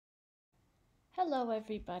Hello,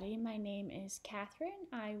 everybody. My name is Catherine.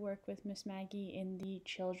 I work with Miss Maggie in the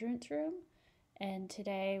children's room, and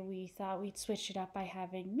today we thought we'd switch it up by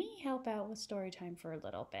having me help out with story time for a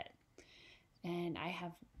little bit. And I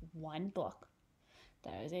have one book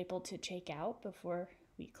that I was able to check out before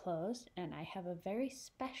we closed, and I have a very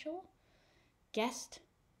special guest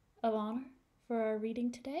of honor for our reading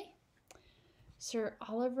today, Sir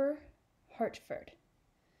Oliver Hertford.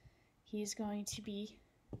 He's going to be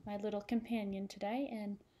my little companion today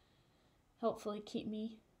and hopefully keep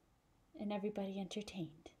me and everybody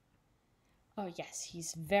entertained. Oh, yes,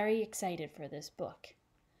 he's very excited for this book.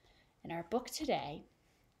 And our book today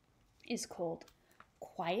is called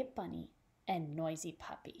Quiet Bunny and Noisy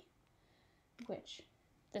Puppy, which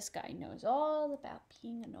this guy knows all about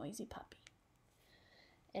being a noisy puppy.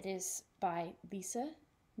 It is by Lisa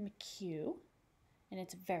McCue, and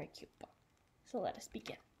it's a very cute book. So let us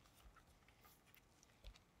begin.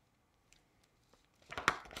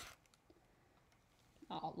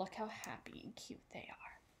 Oh, look how happy and cute they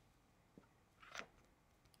are.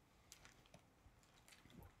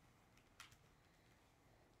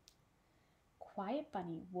 Quiet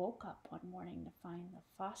Bunny woke up one morning to find the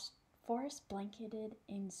forest blanketed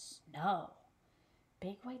in snow.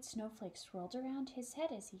 Big white snowflakes swirled around his head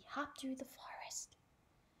as he hopped through the forest.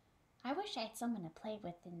 I wish I had someone to play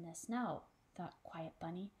with in the snow, thought Quiet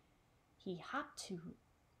Bunny. He hopped to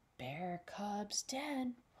Bear Cub's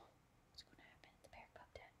den. What's going to happen at the Bear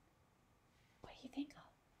Cub den? What do you think of?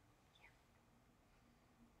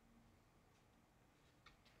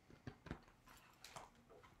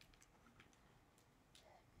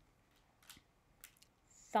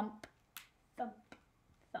 Thump, thump,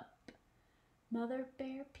 thump. Mother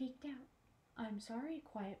Bear peeked out. I'm sorry,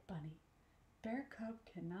 Quiet Bunny. Bear Cub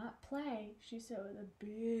cannot play, she said with a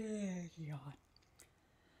big yawn.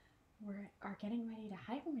 We are getting ready to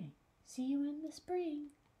hibernate. See you in the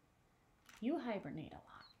spring. You hibernate a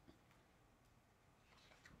lot.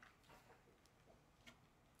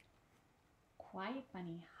 Quiet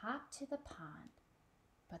Bunny hopped to the pond,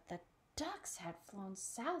 but the ducks had flown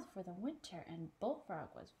south for the winter and Bullfrog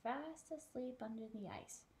was fast asleep under the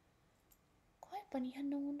ice. Quiet Bunny had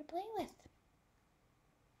no one to play with.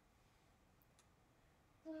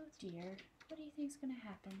 Oh dear, what do you think's going to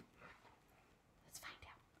happen? Let's find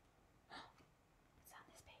out. It's on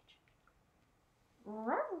this page.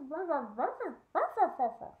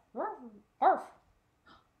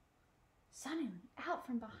 Suddenly, out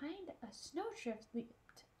from behind a snowdrift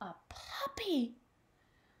leaped a puppy.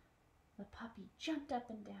 The puppy jumped up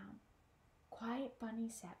and down. Quiet Bunny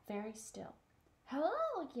sat very still.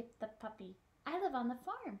 Hello, yipped the puppy. I live on the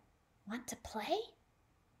farm. Want to play? What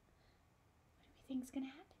do we think's going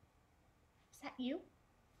to happen? Is that you?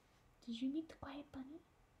 Did you meet the Quiet Bunny?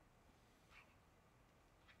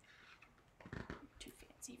 You're too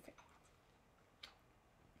fancy for that.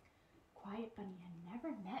 Quiet Bunny had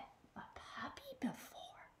never met a puppy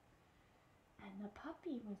before. And the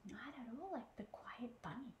puppy was not at all like the Quiet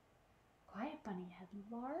Bunny. Quiet Bunny had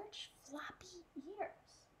large, floppy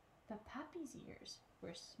ears. The puppy's ears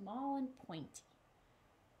were small and pointy.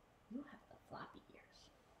 You have the floppy ears.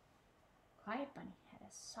 Quiet Bunny had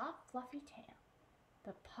a soft, fluffy tail.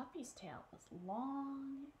 The puppy's tail was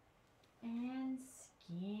long and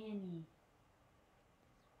skinny.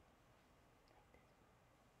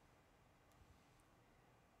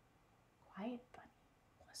 Quiet Bunny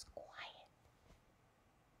was quiet.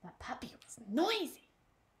 The puppy was noisy.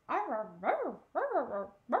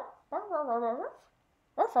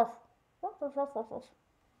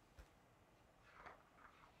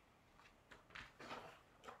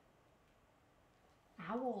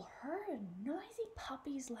 Owl heard a noisy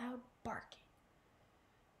puppy's loud barking.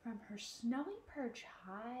 From her snowy perch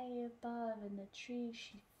high above in the tree,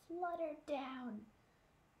 she fluttered down.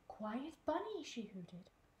 Quiet Bunny, she hooted.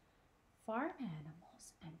 Farm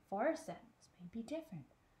animals and forest animals may be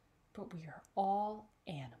different, but we are all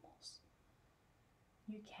animals.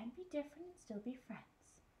 You can be different and still be friends.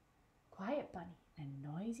 Quiet Bunny and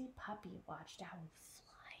Noisy Puppy watched Owl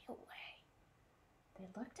fly away. They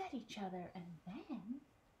looked at each other and then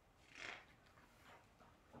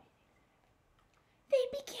they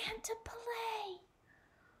began to play.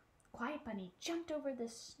 Quiet Bunny jumped over the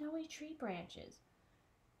snowy tree branches.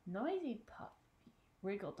 Noisy Puppy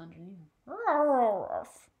wriggled underneath him.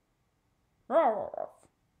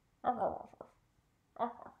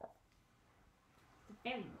 The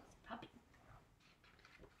very noisy puppy.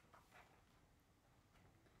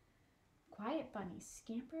 Quiet Bunny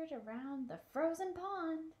scampered around the frozen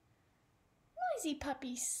pond. Noisy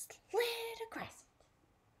Puppy slid across it.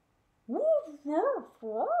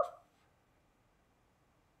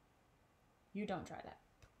 You don't try that.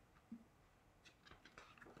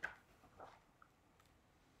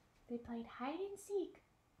 They played hide and seek.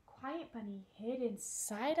 Quiet Bunny hid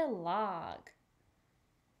inside a log.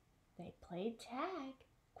 They played tag.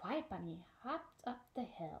 Quiet Bunny hopped up the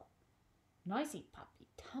hill. Noisy Puppy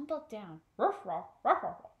tumbled down. Ruff, ruff, ruff,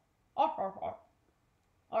 ruff, ruff, ruff, ruff,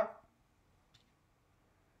 ruff.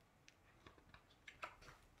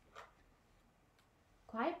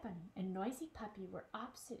 Quiet Bunny and Noisy Puppy were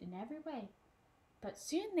opposite in every way, but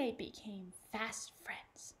soon they became fast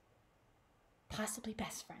friends, possibly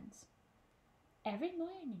best friends. Every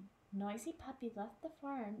morning, Noisy Puppy left the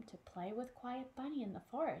farm to play with Quiet Bunny in the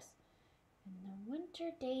forest, and the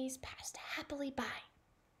winter days passed happily by.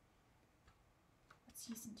 What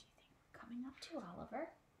season do you think we're coming up to, Oliver?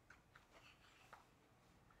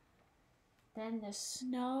 Then the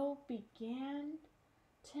snow began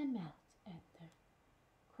to melt, and the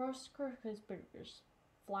crocus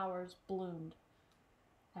flowers bloomed.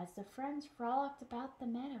 As the friends frolicked about the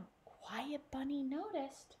meadow, Quiet Bunny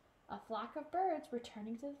noticed a flock of birds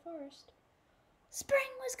returning to the forest. Spring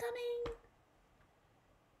was coming!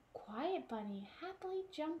 Quiet Bunny happily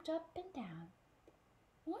jumped up and down.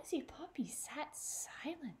 Noisy Puppy sat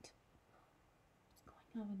silent. What's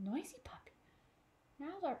going on with Noisy Puppy?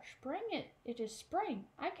 Now's our spring. It is spring.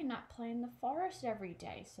 I cannot play in the forest every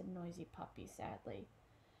day, said Noisy Puppy sadly.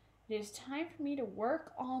 It is time for me to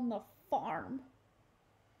work on the farm.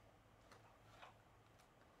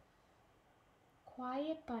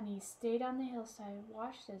 Quiet Bunny stayed on the hillside and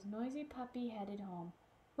watched as Noisy Puppy headed home.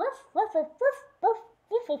 Ruff, ruff, ruff, ruff, ruff,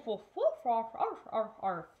 ruff, ruff, ruff, ruff, ruff, ruff,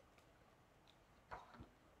 ruff.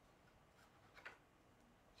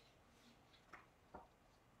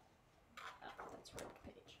 Oh, that's right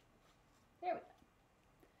page. There we go.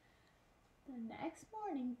 The next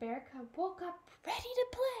morning, Bear Cub woke up ready to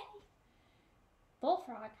play.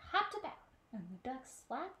 Bullfrog hopped about, and the ducks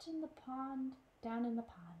slapped in the pond, down in the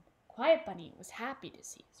pond. Quiet Bunny was happy to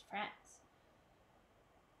see his friends,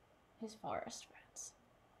 his forest friends,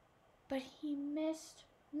 but he missed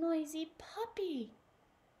Noisy Puppy.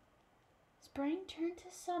 Spring turned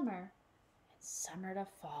to summer, and summer to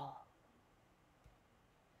fall.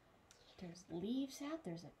 There's leaves out,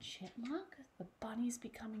 there's a chipmunk, the bunny's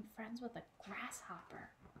becoming friends with a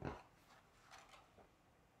grasshopper.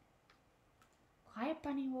 Quiet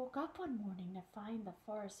Bunny woke up one morning to find the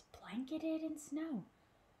forest blanketed in snow.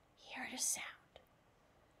 He heard a sound.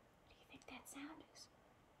 What do you think that sound is?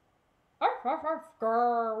 Arf, arf, arf,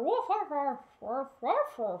 grr, woof, arf, arf, arf,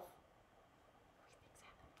 arf, arf. What do you think's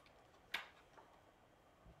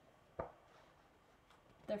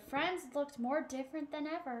happening? The friends looked more different than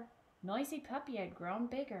ever. Noisy Puppy had grown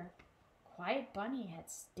bigger. Quiet Bunny had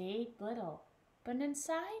stayed little, but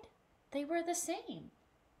inside they were the same.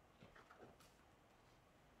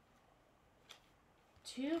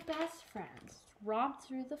 Two best friends romped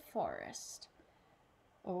through the forest.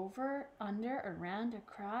 Over, under, around,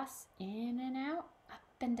 across, in and out, up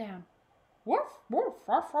and down. Woof, woof,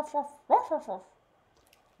 woof, woof, woof, woof, woof, woof.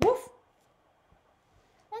 Woof.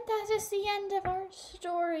 And that is the end of our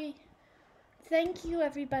story. Thank you,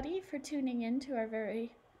 everybody, for tuning in to our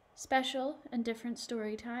very special and different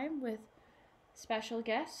story time with special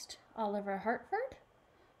guest Oliver Hartford.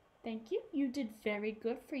 Thank you. You did very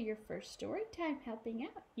good for your first story time helping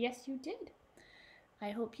out. Yes, you did.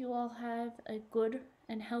 I hope you all have a good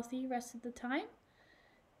and healthy rest of the time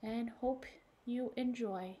and hope you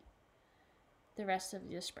enjoy the rest of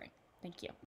the spring. Thank you.